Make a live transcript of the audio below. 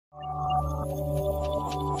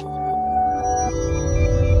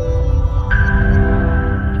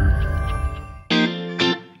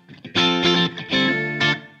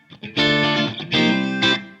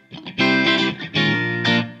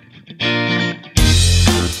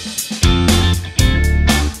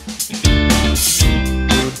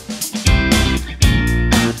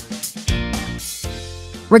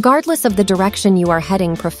Regardless of the direction you are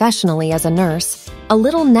heading professionally as a nurse, a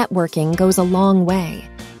little networking goes a long way.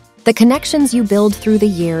 The connections you build through the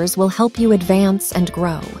years will help you advance and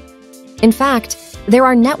grow. In fact, there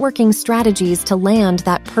are networking strategies to land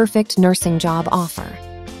that perfect nursing job offer.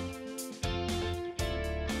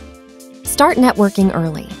 Start networking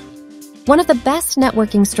early. One of the best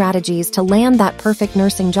networking strategies to land that perfect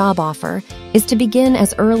nursing job offer is to begin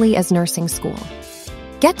as early as nursing school.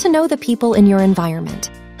 Get to know the people in your environment.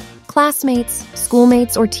 Classmates,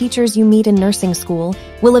 schoolmates, or teachers you meet in nursing school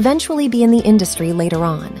will eventually be in the industry later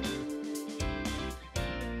on.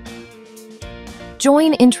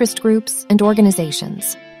 Join interest groups and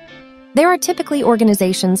organizations. There are typically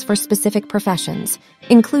organizations for specific professions,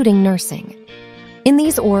 including nursing. In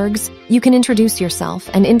these orgs, you can introduce yourself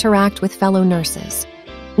and interact with fellow nurses.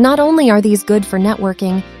 Not only are these good for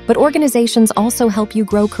networking, but organizations also help you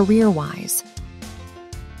grow career-wise.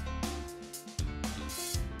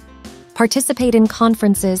 Participate in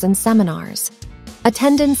conferences and seminars.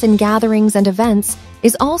 Attendance in gatherings and events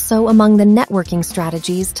is also among the networking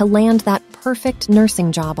strategies to land that perfect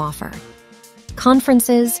nursing job offer.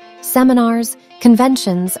 Conferences, seminars,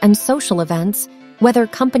 conventions, and social events, whether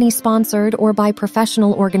company-sponsored or by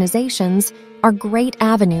professional organizations, are great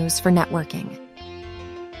avenues for networking.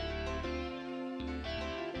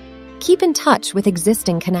 Keep in touch with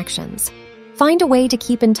existing connections. Find a way to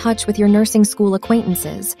keep in touch with your nursing school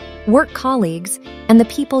acquaintances, work colleagues, and the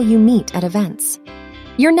people you meet at events.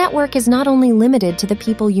 Your network is not only limited to the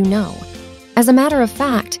people you know. As a matter of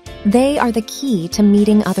fact, they are the key to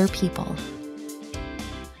meeting other people.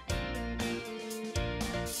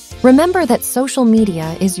 Remember that social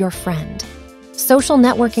media is your friend. Social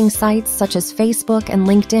networking sites such as Facebook and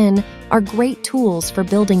LinkedIn are great tools for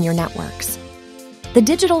building your networks. The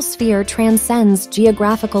digital sphere transcends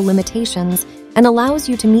geographical limitations and allows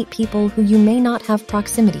you to meet people who you may not have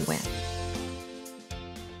proximity with.